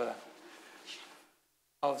application of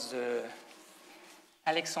the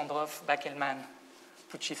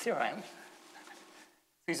Alexandrov-Backelman-Pucci theorem.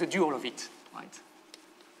 It's a dual of it, right?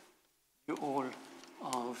 Dual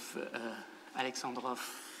of Alexandrov,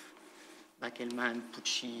 Backelman,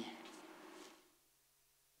 Pucci.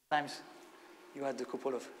 Sometimes you had a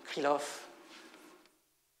couple of Krylov.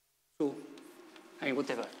 So, I mean,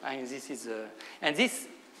 whatever. I mean, this is, and this,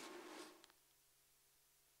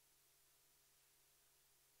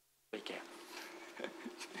 take care.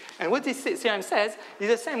 And what this theorem says is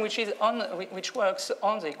the same, which works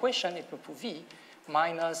on the equation V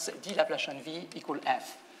minus d Laplacian V equal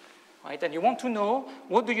F. Right? And you want to know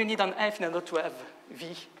what do you need on F in order to have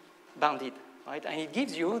V bounded. Right? And it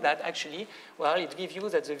gives you that actually, well, it gives you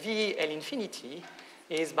that the V L infinity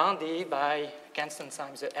is bounded by constant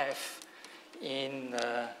times the F in,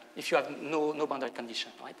 if you have no boundary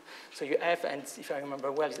condition, right? So you have, and if I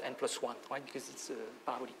remember well, it's n plus 1, right? Because it's a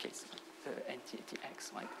parabolic case,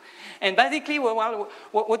 ntx, right? And basically, well,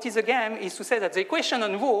 what is the game is to say that the equation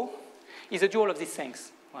on rho is a dual of these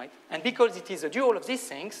things, right? And because it is a dual of these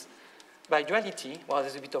things, by duality, well,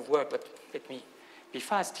 there's a bit of work, but let me be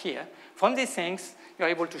fast here. From these things, you're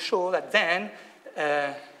able to show that then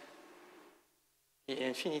the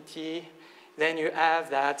infinity, then you have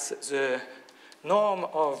that the norm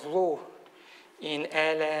of rho in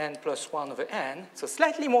ln plus 1 over n, so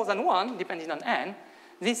slightly more than 1, depending on n,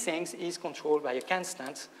 these things is controlled by a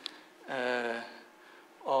constant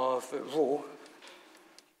of rho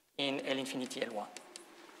in L infinity L1.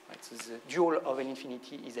 Right, so the dual of L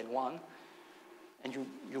infinity is L1, and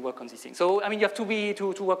you work on this thing. So, I mean, you have to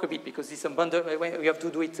work a bit because this bundle, you have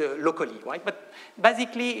to do it locally, right? But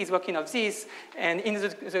basically, it's working on this. And in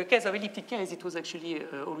the case of elliptic case, it was actually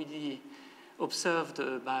already observed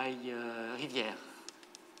by Rivière.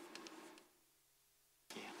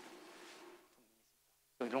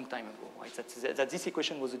 So a long time ago, right? That this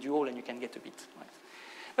equation was a dual, and you can get a bit, right?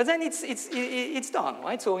 But then it's done,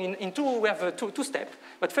 right? So in two, we have two steps.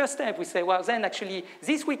 But first step, we say, well, then actually,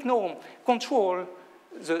 this weak norm control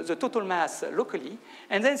the total mass locally.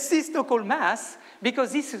 And then this local mass,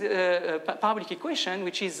 because this parabolic equation,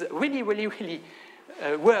 which is really, really, really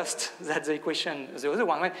worse than the equation, the other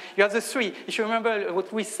one. When you have the three. If you remember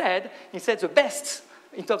what we said the best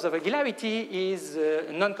in terms of regularity is the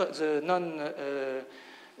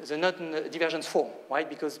non-divergence form, right?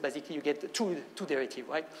 Because basically you get two derivatives,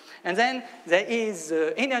 right? And then there is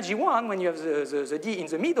energy one when you have the D in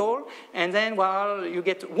the middle, and then, well, you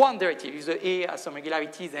get one derivative. If the A has some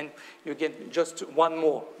regularity, then you get just one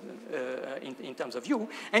more in terms of U.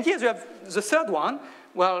 And here you have the third one.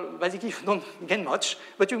 Well, basically you don't gain much,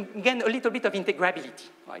 but you gain a little bit of integrability,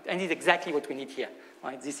 right? And it's exactly what we need here.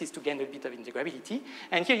 Right? This is to gain a bit of integrability.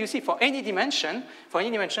 And here you see for any dimension,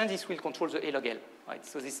 this will control the A log L. Right?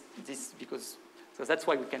 So so that's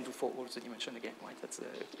why we can do for all the dimension again. Right? That's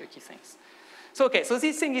a key thing. So okay, so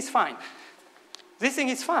this thing is fine. This thing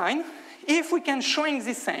is fine. If we can shrink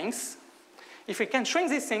these things,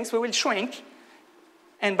 we will shrink.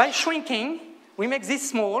 And by shrinking, we make this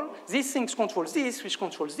small. These things control this, which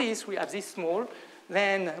controls this. We have this small.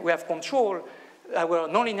 Then we have control our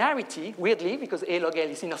nonlinearity, weirdly, because A log L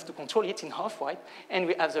is enough to control it in half, right? And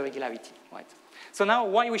we have the regularity, right? So now,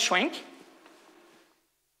 why we shrink?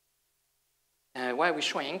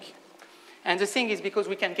 And the thing is because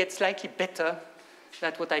we can get slightly better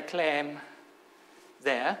than what I claim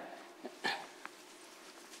there.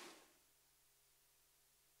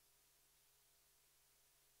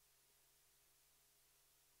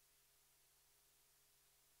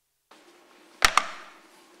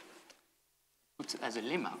 As a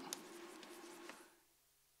lemma.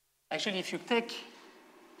 Actually, if you take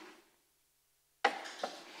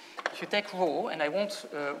rho, and I won't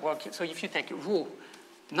work, so if you take rho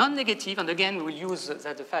non-negative, and again, we will use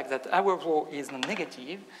the fact that our rho is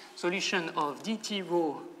non-negative, solution of dt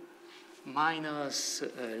rho minus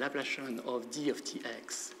Laplacian of d of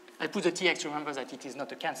tx. I put the tx, remember that it is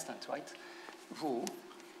not a constant, right? Rho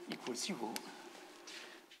equals 0.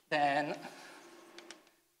 Then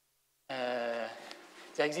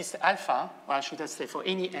there exists alpha, or I should say for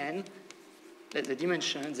any n, the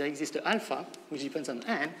dimension, there exists alpha, which depends on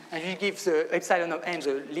n, and it gives the epsilon of n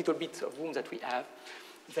the little bit of room that we have.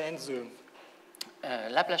 Then the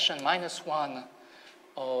Laplacian minus 1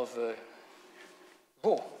 of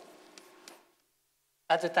rho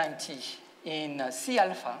at the time t in C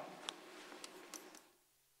alpha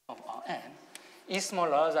of Rn is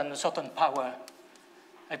smaller than a certain power.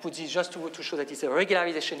 I put this just to show that it's a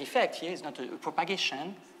regularization effect here. It's not a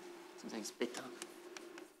propagation. So that's better.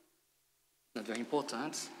 Not very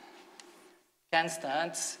important.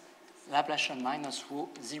 Constant Laplacian minus rho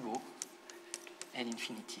 0 L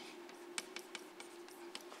infinity.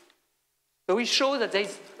 So we show that there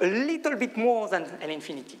is a little bit more than L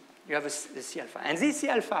infinity. You have a C alpha. And this C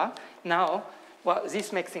alpha, now, well,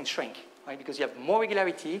 this makes things shrink. right? Because you have more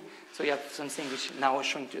regularity, so you have something which now is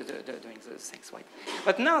showing doing the things, right?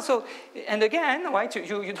 But now, so, and again, right,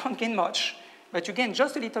 you don't gain much, but you gain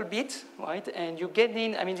just a little bit, right? And you get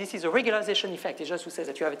in, I mean, this is a regularization effect. It's just to say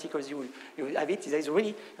that you have it equals you have it. There is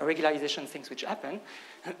really a regularization things which happen.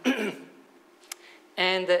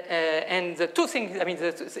 And the two things, I mean,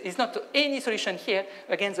 it's not any solution here.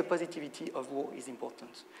 Again, the positivity of rho is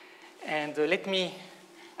important. And let me,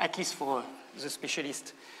 at least for the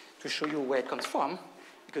specialist, to show you where it comes from,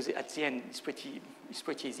 because at the end it's pretty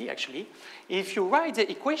easy, actually. If you write the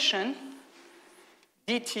equation,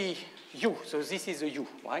 dt u, so this is a u,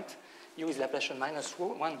 right? U is Laplacian minus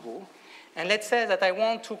rho, 1 rho. And let's say that I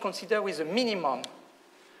want to consider with a minimum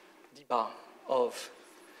d bar of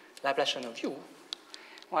Laplacian of u,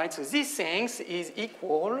 right? So these things is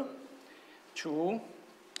equal to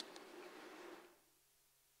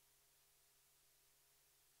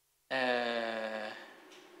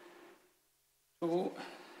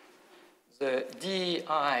the di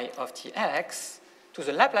of tx to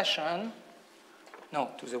the Laplacian, no,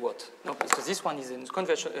 to the what? No, so this one is in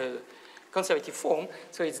conservative form,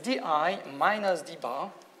 so it's di minus d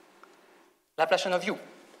bar Laplacian of u,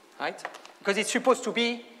 right? Because it's supposed to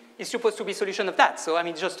be solution of that. So I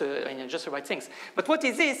mean, just the right things. But what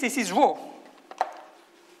is this? This is rho.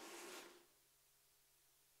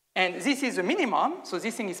 And this is the minimum, so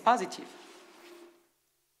this thing is positive.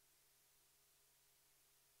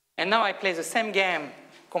 And now I play the same game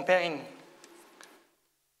comparing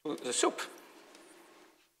to the soup.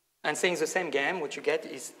 And saying the same game, what you get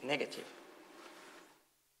is negative.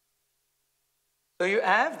 So you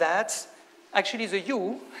have that actually the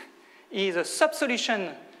u is a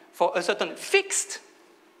subsolution for a certain fixed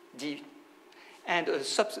d and a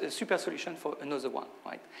super solution for another one,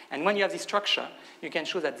 right? And when you have this structure, you can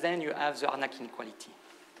show that then you have the Harnack inequality.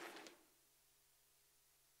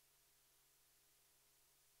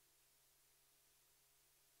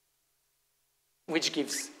 Which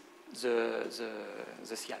gives the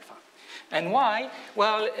C alpha. And why?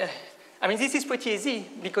 Well, I mean, this is pretty easy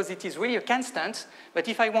because it is really a constant. But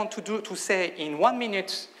if I want to say in 1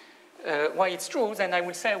 minute why it's true, then I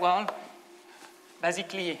will say, well,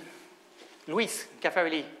 basically, Luis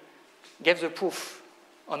Caffarelli gave the proof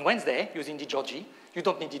on Wednesday using Di Giorgi. You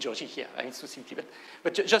don't need Di Giorgi here. I mean, it's too simple.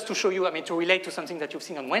 But just to show you, I mean, to relate to something that you've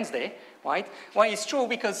seen on Wednesday, right? Why it's true?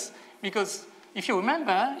 Because if you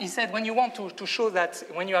remember, he said when you want to show that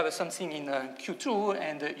when you have something in Q2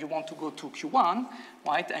 and you want to go to Q1,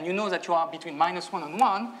 right, and you know that you are between -1 and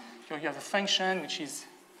 1, so you have a function which is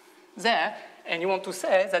there, and you want to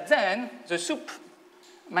say that then the sup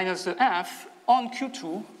minus the f on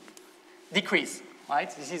Q2 decrease, right?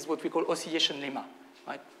 This is what we call oscillation lemma,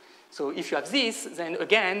 right? So if you have this, then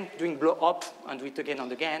again, doing blow up and do it again and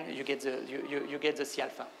again, you get the C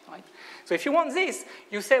alpha, right? So if you want this,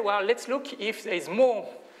 you say, well, let's look if there is more,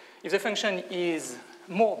 if the function is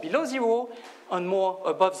more below 0 and more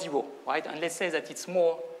above 0, right? And let's say that it's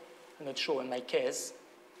more, I'm not sure in my case,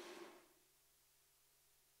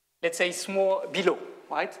 let's say it's more below,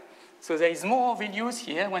 right? So there is more values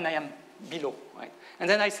here when I am below, right? And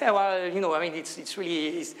then I say, well, you know, I mean, it's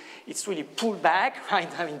really pulled back, right?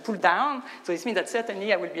 I mean, pulled down. So this means that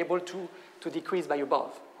certainly I will be able to decrease by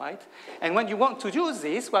above, right? And when you want to use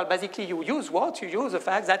this, well, basically you use what? You use the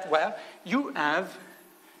fact that, well, you are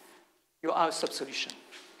a subsolution.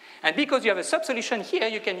 And because you have a subsolution here,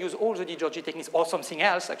 you can use all the Di Giorgi techniques or something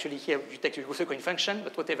else. Actually, here you take the Vasseur function,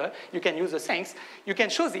 but whatever. You can use the things. You can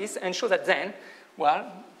show this and show that then,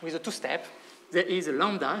 well, with a two-step, there is a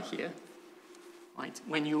lambda here, right,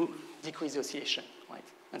 when you decrease the oscillation, right?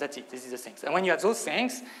 And that's it. This is the things. And when you have those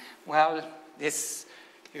things, well, this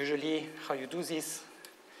usually how you do this,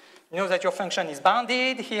 you know that your function is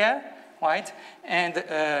bounded here, right? And,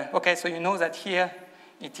 okay, so you know that here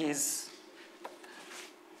it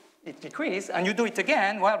decreases, and you do it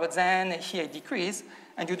again, well, but then here it decreases,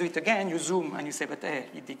 and you do it again, you zoom, and you say, but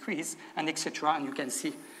it decreases, and etc., and you can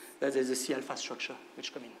see that there's a C alpha structure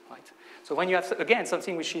which come in, right? So when you have, again,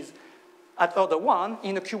 something which is at order 1,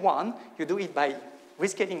 in a Q1, you do it by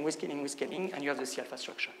rescaling, and you have the C alpha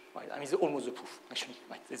structure, right? I mean, it's almost the proof, actually,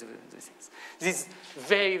 right? These things. This is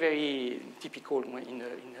very, very typical in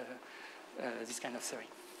this kind of theory.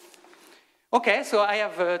 Okay, so I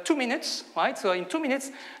have 2 minutes, right? So in 2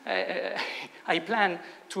 minutes, I plan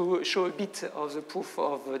to show a bit of the proof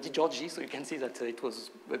of Di Giorgi, so you can see that it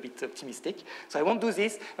was a bit optimistic. So I won't do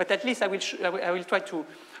this, but at least I will try to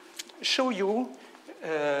show you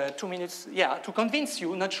 2 minutes, yeah, to convince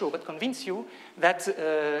you, not show, but convince you that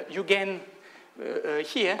you gain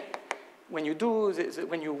here when you do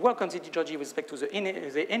when you work on the DGRG with respect to the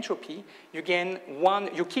entropy, you gain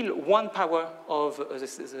you kill 1 power of the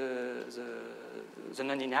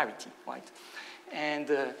nonlinearity, right? And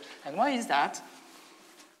why is that?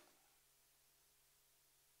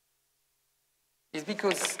 It's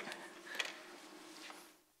because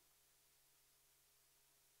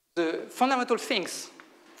the fundamental things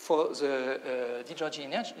for the DGRG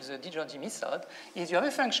method is you have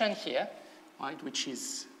a function here, right, which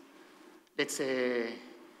is, let's say,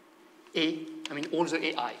 all the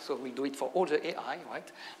AI. So we do it for all the AI,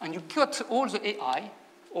 right? And you cut all the AI,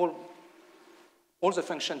 all the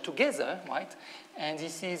function together, right? And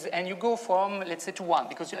and you go from, let's say, to 1,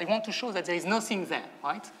 because I want to show that there is nothing there,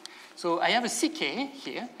 right? So I have a CK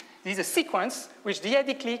here. This is a sequence which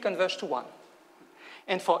dyadically converges to 1.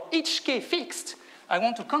 And for each K fixed, I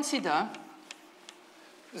want to consider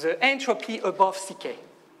the entropy above CK,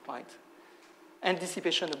 right? And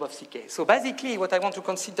dissipation above CK. So basically, what I want to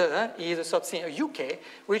consider is a sort of thing, a UK,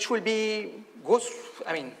 which will be, we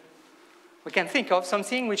can think of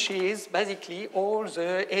something which is basically all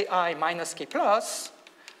the AI minus K plus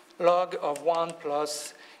log of 1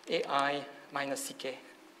 plus AI minus CK.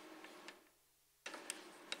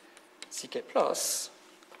 CK plus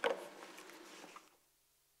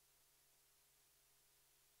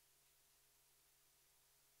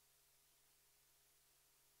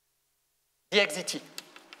the XZT,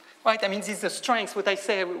 right? I mean, this is the strength. What I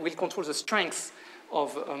say will control the strength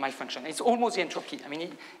of my function. It's almost the entropy. I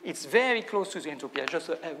mean, it's very close to the entropy. I just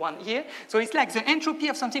have one here. So it's like the entropy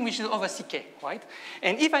of something which is over CK, right?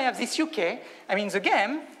 And if I have this UK, I mean, the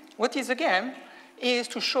game, what is the game, is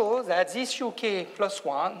to show that this UK plus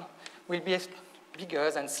 1 will be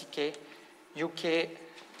bigger than CK UK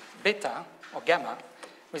beta, or gamma,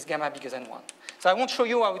 with gamma bigger than 1. So I won't show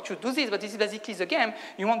you how to do this, but this is basically the game.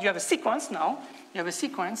 You have a sequence now. You have a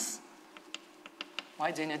sequence,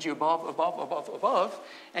 right? The energy above,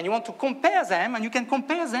 and you want to compare them, and you can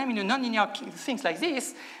compare them in a nonlinear things like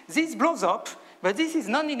this. This blows up, but this is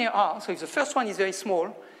nonlinear R, so if the first one is very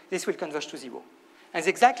small, this will converge to 0. And it's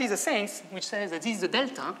exactly the same, which says that this is the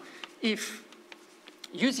delta. If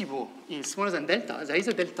U0 is smaller than delta, there is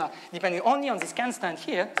a delta depending only on this constant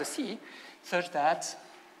here, the C, such that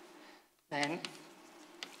then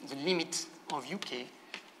the limit of UK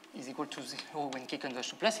is equal to 0 when K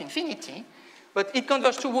converges to plus infinity. But it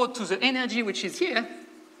converges toward to the energy which is here.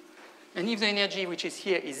 And if the energy which is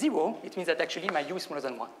here is 0, it means that actually my U is smaller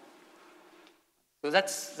than 1. So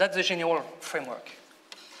that's the general framework.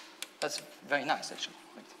 That's very nice, actually.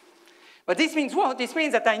 But this means what? This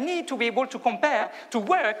means that I need to be able to compare, to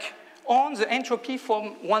work on the entropy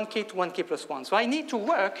from 1K to 1K plus 1. So I need to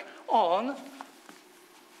work on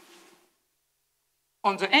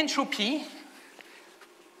the entropy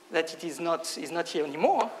that it is not here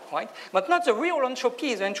anymore, right? But not the real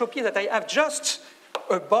entropy, the entropy that I have just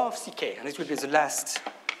above CK. And it will be the last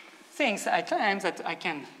things I claim that I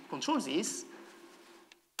can control this.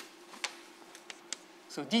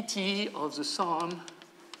 So dt of the sum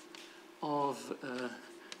of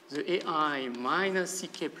the AI minus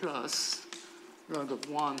CK plus log of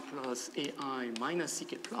 1 plus AI minus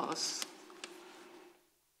CK plus.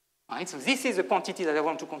 Right, so this is the quantity that I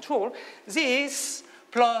want to control. This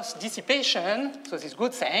plus dissipation, so this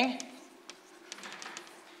good thing,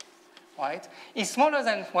 right, is smaller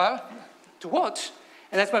than, well, to what?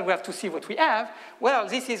 And that's why we have to see what we have. Well,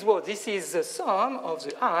 this is what? This is the sum of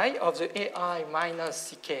the I of the AI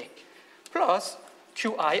minus CK plus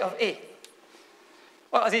QI of A.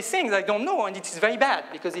 Well, these things I don't know, and it is very bad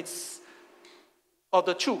because it's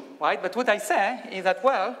order 2, right? But what I say is that,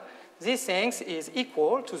 well, these things is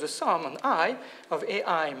equal to the sum on I of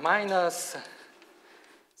AI minus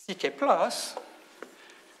CK plus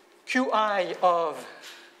QI of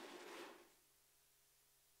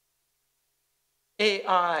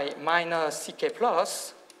AI minus CK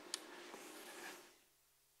plus,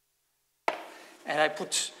 and I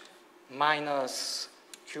put minus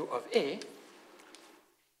Q of A,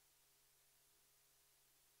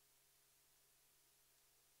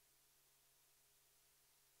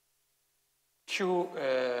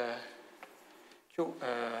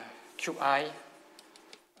 QI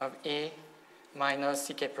of A minus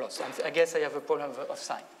CK plus. And I guess I have a problem of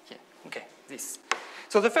sign here. Okay, this.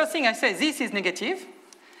 So the first thing I say, this is negative.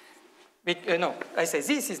 No, I say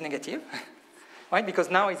this is negative, right? Because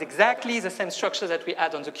now it's exactly the same structure that we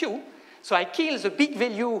had on the Q. So I kill the big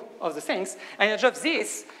value of the things, and I just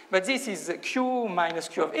this, but this is Q minus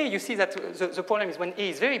Q of A. You see that the problem is when A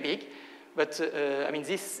is very big, but I mean,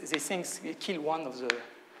 these things kill one of the,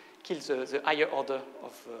 kills the higher order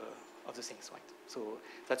of the things, right? So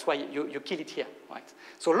that's why you kill it here, right?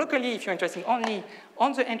 So locally, if you're interested only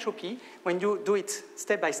on the entropy, when you do it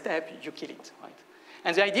step by step, you kill it, right?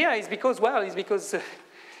 And the idea is because, well,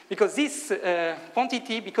 because this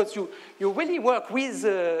quantity, because you really work with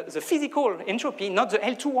the physical entropy, not the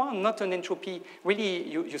L2 one, not an entropy,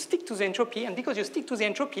 really you stick to the entropy, and because you stick to the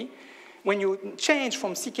entropy, when you change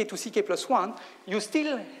from CK to CK plus 1, you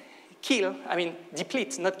still kill, I mean,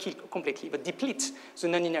 deplete, not kill completely, but deplete the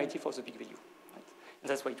non-linearity for the big value. Right? And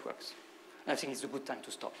that's why it works. And I think it's a good time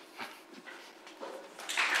to stop.